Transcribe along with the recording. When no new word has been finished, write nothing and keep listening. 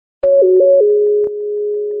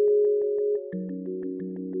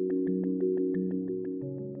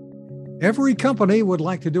Every company would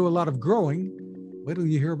like to do a lot of growing. Wait till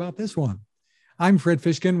you hear about this one. I'm Fred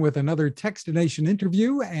Fishkin with another Techstination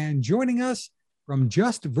interview, and joining us from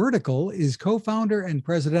Just Vertical is co-founder and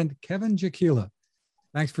president Kevin Jakila.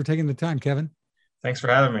 Thanks for taking the time, Kevin. Thanks for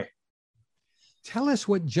having me. Tell us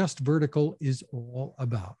what Just Vertical is all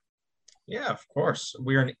about. Yeah, of course.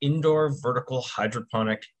 We're an indoor vertical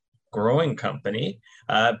hydroponic growing company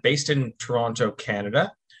based in Toronto,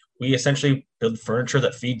 Canada. We essentially build furniture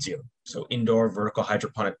that feeds you. So indoor vertical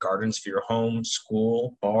hydroponic gardens for your home,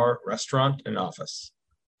 school, bar, restaurant, and office.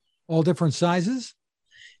 All different sizes?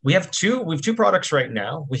 We have two products right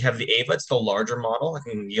now. We have the Ava, it's the larger model. It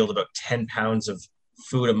can yield about 10 pounds of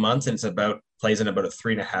food a month, and plays in about a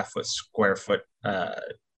 3.5 square foot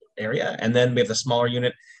area. And then we have the smaller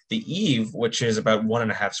unit, the Eve, which is about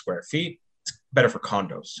 1.5 square feet. It's better for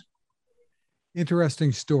condos.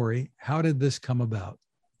 Interesting story. How did this come about?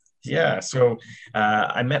 Yeah, so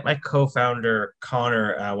I met my co-founder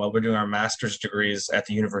Connor while we're doing our master's degrees at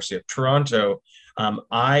the University of Toronto.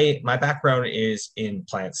 My background is in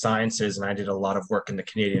plant sciences, and I did a lot of work in the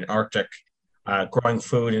Canadian Arctic, growing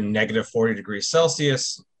food in negative 40 degrees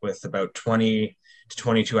Celsius with about 20 to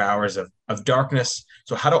 22 hours of darkness.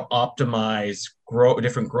 So how to optimize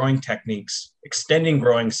different growing techniques, extending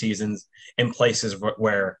growing seasons in places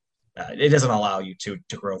where it doesn't allow you to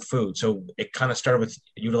grow food. So it kind of started with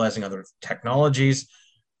utilizing other technologies,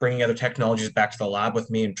 bringing other technologies back to the lab with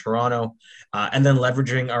me in Toronto, and then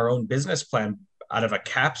leveraging our own business plan out of a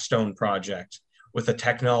capstone project with the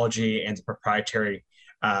technology and the proprietary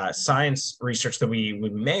science research that we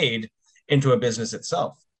made into a business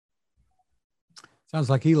itself. Sounds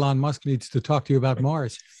like Elon Musk needs to talk to you about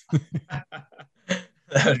Mars.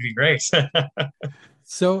 That would be great.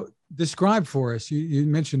 So describe for us, you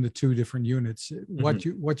mentioned the two different units, what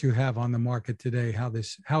you have on the market today, how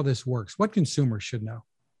this works, what consumers should know.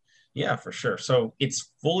 Yeah, for sure. So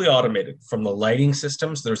it's fully automated from the lighting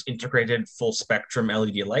systems. There's integrated full spectrum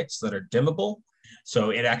LED lights that are dimmable. So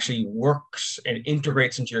it actually works and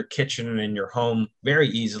integrates into your kitchen and in your home very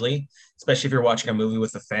easily, especially if you're watching a movie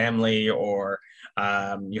with a family, or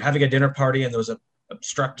you're having a dinner party and those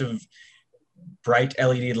obstructive bright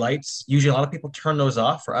LED lights. Usually a lot of people turn those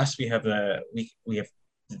off. For us, we have the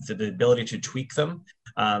ability to tweak them.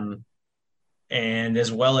 And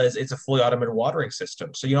as well as it's a fully automated watering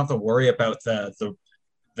system. So you don't have to worry about the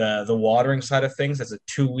watering side of things. It's a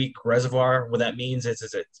 2-week reservoir. What that means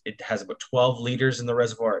is it has about 12 liters in the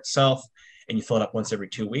reservoir itself, and you fill it up once every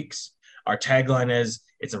 2 weeks. Our tagline is,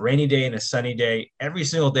 it's a rainy day and a sunny day every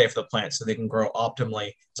single day for the plants so they can grow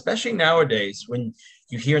optimally, especially nowadays when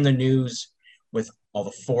you hear in the news with all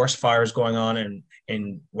the forest fires going on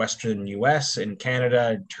in Western US, in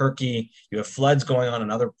Canada, in Turkey. You have floods going on in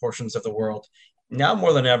other portions of the world. Now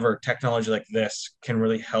more than ever, technology like this can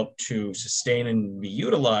really help to sustain and be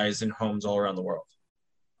utilized in homes all around the world.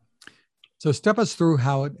 So step us through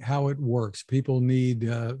how it works. People need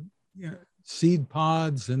seed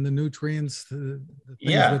pods and the nutrients, the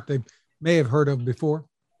things that they may have heard of before.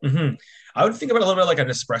 Mm-hmm. I would think about it a little bit like an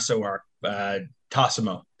espresso or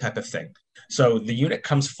Tassimo type of thing. So the unit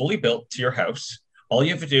comes fully built to your house. All you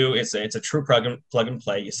have to do is, it's a true plug and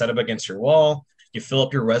play. You set up against your wall. You fill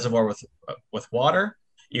up your reservoir with water.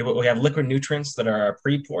 We have liquid nutrients that are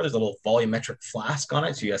pre-poured. There's a little volumetric flask on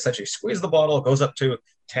it. So you essentially squeeze the bottle. It goes up to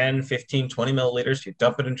 10, 15, 20 milliliters. You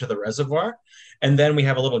dump it into the reservoir. And then we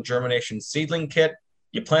have a little germination seedling kit.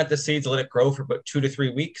 You plant the seeds, let it grow for about 2 to 3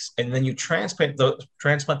 weeks. And then you transplant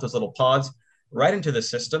those little pods right into the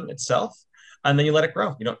system itself. And then you let it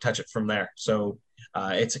grow. You don't touch it from there. So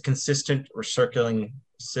it's a consistent recirculating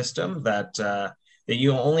system that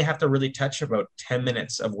you only have to really touch about 10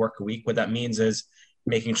 minutes of work a week. What that means is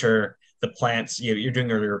making sure the plants, you're doing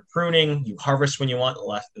your pruning, you harvest when you want,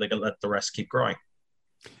 let the rest keep growing.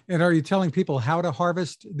 And are you telling people how to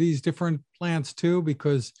harvest these different plants too?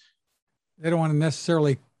 Because they don't want to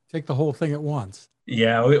necessarily take the whole thing at once.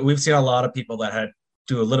 Yeah, we've seen a lot of people that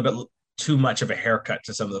do a little bit too much of a haircut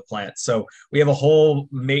to some of the plants. So we have a whole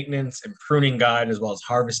maintenance and pruning guide as well as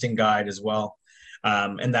harvesting guide as well.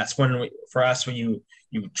 And that's when for us, when you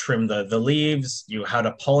trim the leaves, how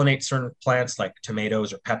to pollinate certain plants like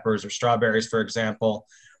tomatoes or peppers or strawberries, for example,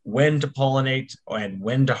 when to pollinate and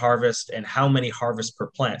when to harvest and how many harvests per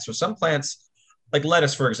plant. So some plants like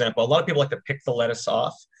lettuce, for example, a lot of people like to pick the lettuce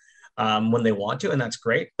off when they want to, and that's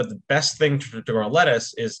great. But the best thing to grow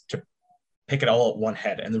lettuce is to pick it all at one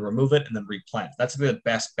head and then remove it and then replant. That's the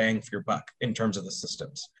best bang for your buck in terms of the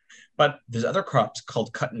systems. But there's other crops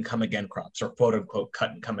called cut and come again crops, or quote unquote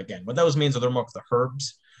cut and come again. What those means are they're more of the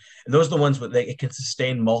herbs. And those are the ones where it can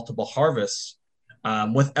sustain multiple harvests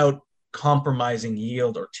without compromising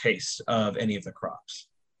yield or taste of any of the crops.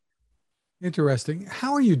 Interesting.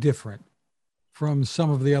 How are you different from some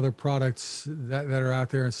of the other products that are out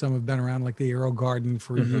there and some have been around, like the Aero Garden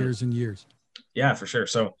for Mm-hmm. years and years? Yeah, for sure.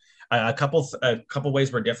 So a couple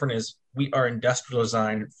ways we're different is we are industrial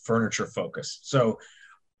design furniture focused. So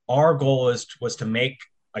our goal was to make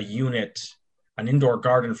a unit, an indoor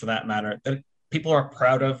garden for that matter, that people are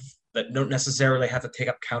proud of, that don't necessarily have to take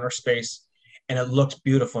up counter space, and it looks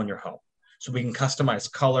beautiful in your home. So we can customize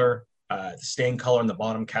color, stain color in the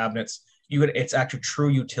bottom cabinets. It's actually true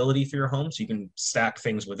utility for your home. So you can stack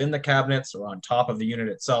things within the cabinets or on top of the unit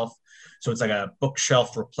itself. So it's like a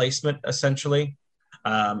bookshelf replacement essentially.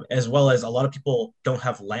 As well as a lot of people don't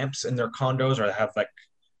have lamps in their condos or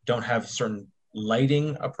don't have certain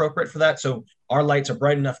lighting appropriate for that. So our lights are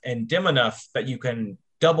bright enough and dim enough that you can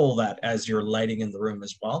double that as your lighting in the room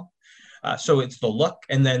as well. So it's the look,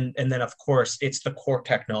 and then of course it's the core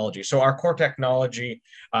technology. So our core technology,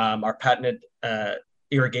 our patented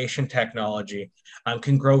irrigation technology,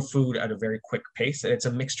 can grow food at a very quick pace. And it's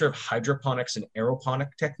a mixture of hydroponics and aeroponic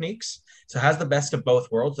techniques. So it has the best of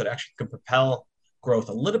both worlds that actually can propel growth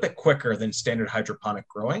a little bit quicker than standard hydroponic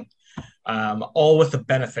growing. All with the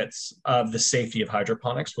benefits of the safety of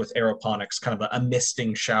hydroponics with aeroponics, kind of a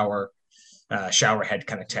misting shower head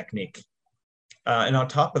kind of technique. And on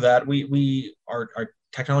top of that, our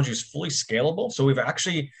technology is fully scalable. So we've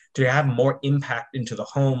actually, to have more impact into the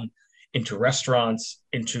home, into restaurants,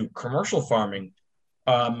 into commercial farming,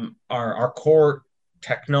 our core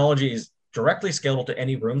technology is directly scalable to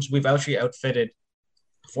any rooms. We've actually outfitted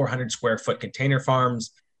 400 square foot container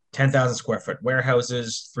farms, 10,000 square foot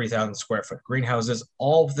warehouses, 3,000 square foot greenhouses,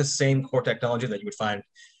 all of the same core technology that you would find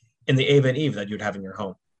in the Ava and Eve that you'd have in your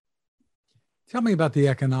home. Tell me about the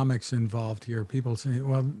economics involved here. People say,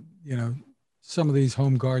 well, some of these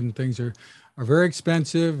home garden things are very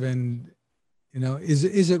expensive, and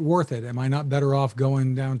is it worth it? Am I not better off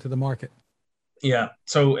going down to the market? Yeah.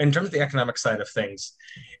 So in terms of the economic side of things,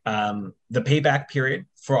 the payback period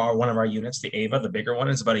for one of our units, the Ava, the bigger one,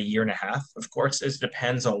 is about a year and a half. Of course, it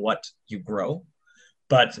depends on what you grow.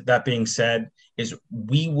 But that being said, is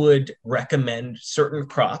we would recommend certain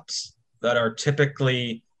crops that are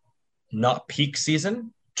typically not peak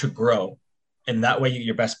season to grow. And that way you get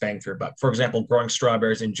your best bang for your buck. For example, growing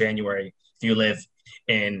strawberries in January, if you live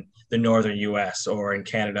in the northern US or in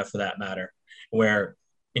Canada for that matter, where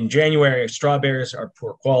in January, strawberries are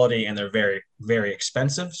poor quality and they're very, very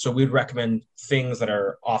expensive. So we'd recommend things that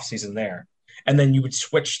are off season there. And then you would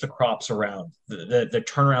switch the crops around. The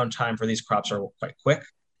turnaround time for these crops are quite quick.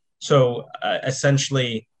 So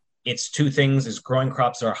essentially, it's two things: is growing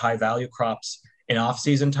crops that are high value crops in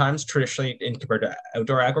off-season times, traditionally in compared to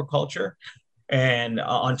outdoor agriculture. And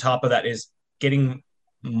on top of that is getting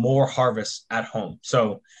more harvest at home.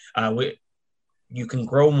 So you can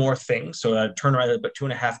grow more things. So a turnaround about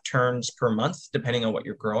 2.5 turns per month, depending on what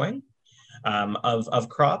you're growing of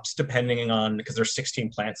crops, depending on, because there's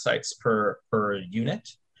 16 plant sites per unit.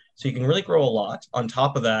 So you can really grow a lot. On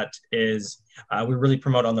top of that is we really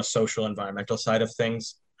promote on the social environmental side of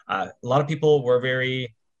things. A lot of people were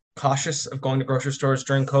very cautious of going to grocery stores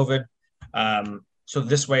during COVID. So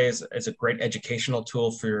this way is a great educational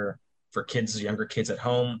tool for kids, younger kids at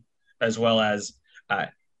home, as well as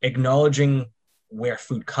acknowledging where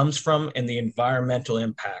food comes from and the environmental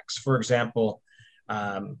impacts. For example,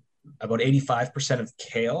 about 85% of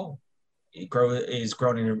kale is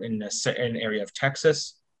grown in an area of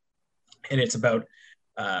Texas, and it's about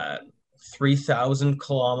 3,000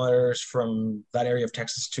 kilometers from that area of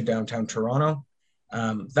Texas to downtown Toronto.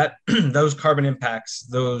 That those carbon impacts,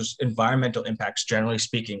 those environmental impacts, generally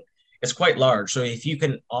speaking, is quite large. So if you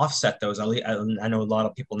can offset those, I know a lot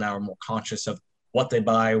of people now are more conscious of what they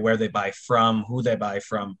buy, where they buy from, who they buy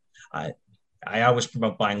from. I always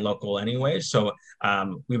promote buying local anyway. So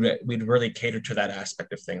we'd really cater to that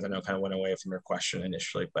aspect of things. I know I kind of went away from your question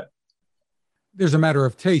initially, but there's a matter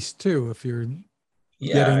of taste too. If you're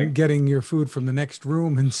getting your food from the next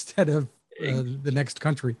room instead of the next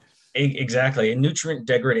country. Exactly. And nutrient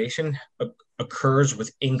degradation occurs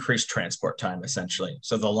with increased transport time, essentially.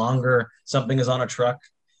 So the longer something is on a truck,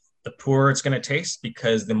 the poorer it's going to taste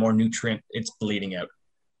because the more nutrient it's bleeding out.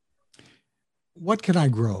 What can I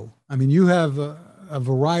grow? I mean, you have a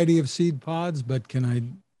variety of seed pods, but can I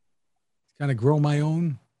kind of grow my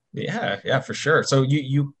own? Yeah, for sure. So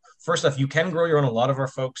you first off, you can grow your own. A lot of our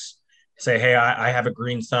folks say, hey, I have a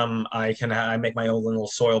green thumb. I make my own little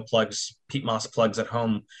soil plugs, peat moss plugs at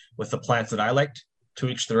home with the plants that I liked. To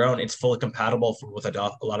each their own. It's fully compatible with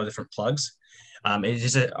a lot of different plugs.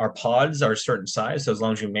 Our pods are a certain size. So as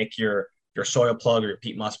long as you make your soil plug or your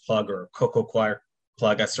peat moss plug or cocoa coir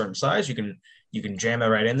plug a certain size, you can jam it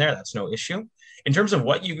right in there. That's no issue. In terms of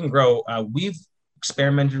what you can grow, we've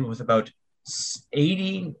experimented with about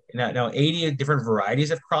 80 different varieties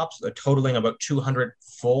of crops, totaling about 200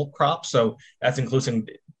 full crops. So that's including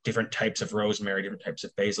different types of rosemary, different types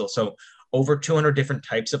of basil. So over 200 different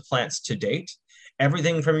types of plants to date.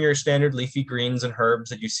 Everything from your standard leafy greens and herbs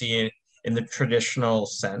that you see in the traditional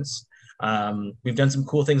sense. We've done some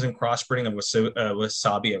cool things in crossbreeding of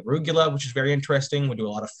wasabi arugula, which is very interesting. We do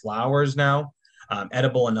a lot of flowers now,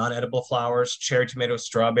 edible and non-edible flowers. Cherry tomatoes,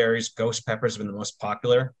 strawberries, ghost peppers have been the most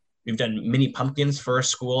popular. We've done mini pumpkins for a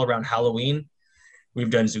school around Halloween.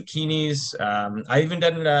 We've done zucchinis. I even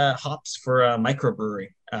done hops for a microbrewery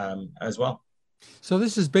as well. So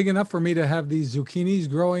this is big enough for me to have these zucchinis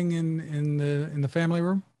growing in the family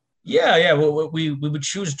room? Yeah. Well, we would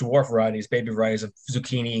choose dwarf varieties, baby varieties of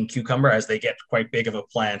zucchini and cucumber as they get quite big of a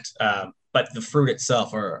plant. But the fruit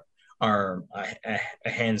itself are a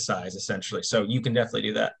hand size essentially. So you can definitely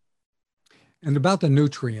do that. And about the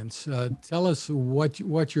nutrients, tell us what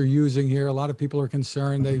you're using here. A lot of people are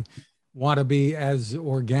concerned. They want to be as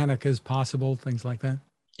organic as possible, things like that.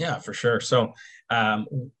 Yeah, for sure. So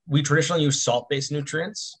we traditionally use salt-based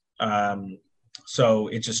nutrients. So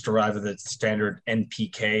it's just derived with the standard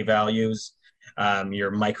NPK values,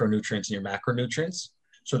 your micronutrients and your macronutrients.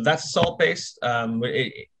 So that's salt-based.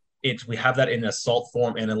 We have that in a salt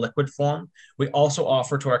form and a liquid form. We also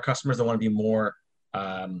offer to our customers that want to be more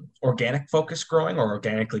organic focused growing or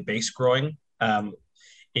organically based growing.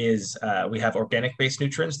 We have organic based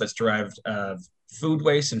nutrients that's derived of food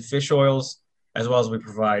waste and fish oils, as well as we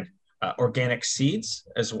provide organic seeds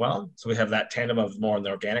as well. So we have that tandem of more on the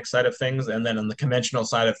organic side of things. And then on the conventional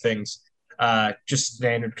side of things, just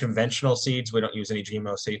standard conventional seeds. We don't use any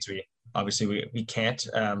GMO seeds. We can't.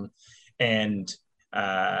 And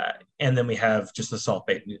then we have just the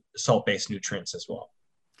salt-based nutrients as well.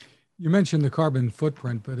 You mentioned the carbon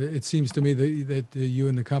footprint, but it seems to me that you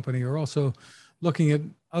and the company are also looking at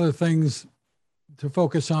other things to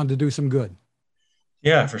focus on to do some good.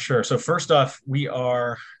 Yeah, for sure. So first off, we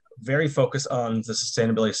are very focused on the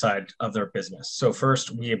sustainability side of their business. So first,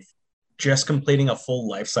 we have just completing a full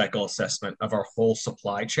life cycle assessment of our whole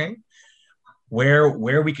supply chain, where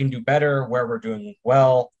we can do better, where we're doing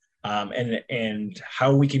well, and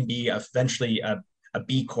how we can be eventually a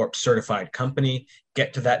B Corp certified company,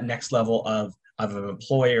 get to that next level of an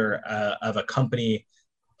employer, of a company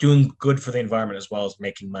doing good for the environment as well as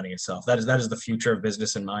making money itself. That is the future of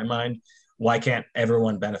business in my mind. Why can't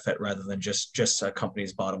everyone benefit rather than just a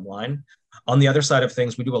company's bottom line? On the other side of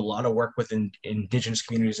things, we do a lot of work with Indigenous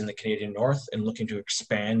communities in the Canadian North and looking to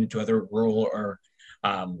expand into other rural or,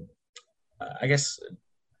 I guess,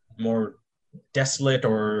 more desolate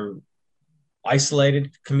or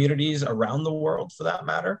isolated communities around the world, for that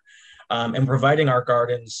matter, and providing our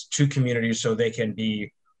gardens to communities so they can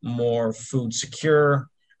be more food secure,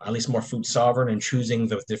 at least more food sovereign, and choosing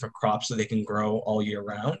the different crops that they can grow all year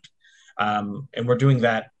round. And we're doing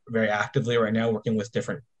that very actively right now, working with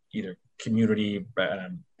different either community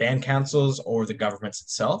band councils or the governments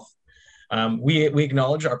itself. We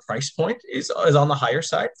acknowledge our price point is on the higher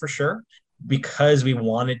side for sure, because we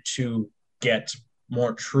wanted to get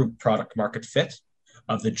more true product market fit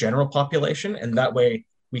of the general population. And that way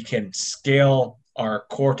we can scale our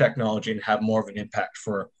core technology and have more of an impact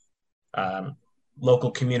for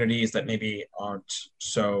local communities that maybe aren't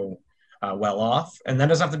so well off. And that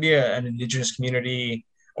doesn't have to be an Indigenous community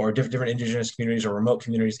or different Indigenous communities or remote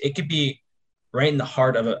communities. It could be right in the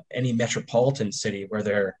heart of any metropolitan city where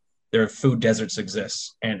their food deserts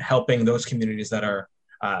exist, and helping those communities that are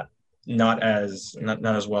not as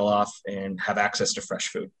well off and have access to fresh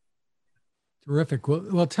food. Terrific.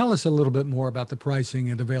 Well, tell us a little bit more about the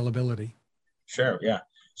pricing and availability. Sure. Yeah.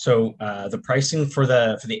 So the pricing for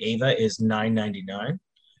the Ava is $9.99.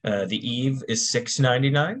 The Eve is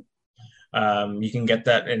 $6.99. You can get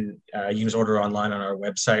that and you can just order online on our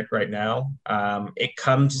website right now. It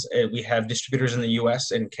comes. We have distributors in the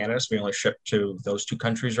U.S. and Canada, so we only ship to those two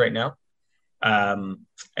countries right now.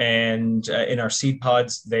 And in our seed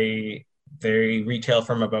pods, they retail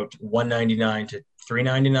from about $1.99 to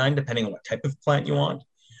 $3.99, depending on what type of plant you want.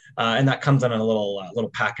 And that comes in a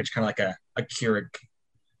little package, kind of like a Keurig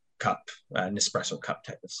cup, an espresso cup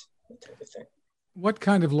type of thing. What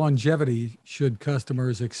kind of longevity should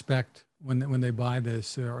customers expect when they buy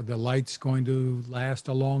this? Are the lights going to last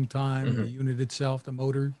a long time? Mm-hmm. The unit itself, the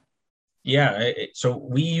motor? Yeah, so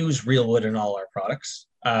we use real wood in all our products.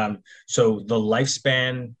 So the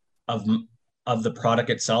lifespan of the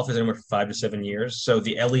product itself is anywhere from 5 to 7 years. So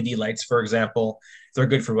the LED lights, for example, they're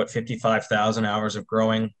good for about 55,000 hours of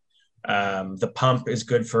growing. The pump is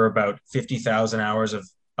good for about 50,000 hours of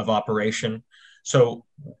operation. So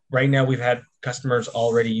right now we've had customers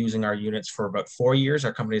already using our units for about 4 years.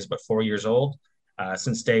 Our company is about 4 years old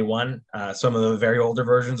since day one. Some of the very older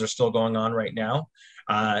versions are still going on right now.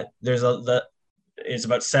 It's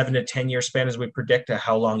about 7 to 10 year span as we predict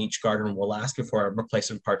how long each garden will last before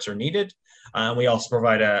replacement parts are needed. We also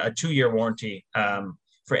provide a 2 year warranty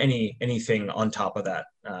for anything on top of that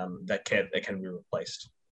that can be replaced.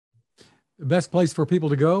 The best place for people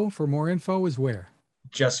to go for more info is where?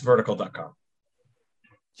 Justvertical.com.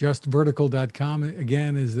 Justvertical.com,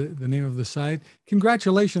 again, is the name of the site.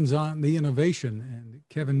 Congratulations on the innovation. And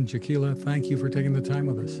Kevin Jakila, thank you for taking the time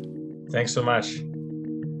with us. Thanks so much.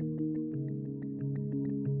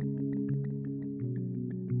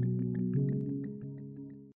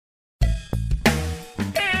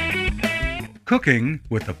 Cooking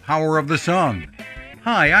with the power of the sun.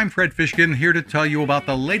 Hi, I'm Fred Fishkin, here to tell you about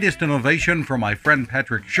the latest innovation from my friend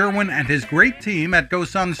Patrick Sherwin and his great team at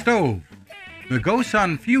GoSun Stove. The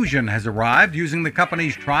GoSun Fusion has arrived using the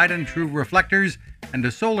company's tried and true reflectors and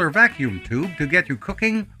a solar vacuum tube to get you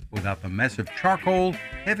cooking without the mess of charcoal,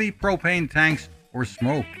 heavy propane tanks, or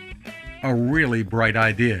smoke. A really bright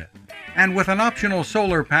idea. And with an optional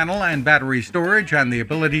solar panel and battery storage and the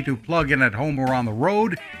ability to plug in at home or on the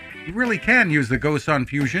road, you really can use the GoSun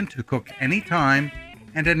Fusion to cook anytime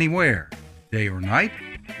and anywhere, day or night,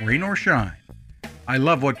 rain or shine. I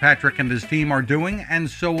love what Patrick and his team are doing, and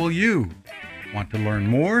so will you. Want to learn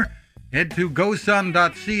more? Head to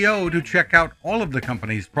gosun.co to check out all of the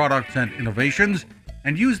company's products and innovations,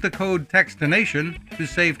 and use the code Techstination to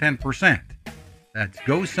save 10%. That's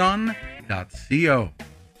gosun.co.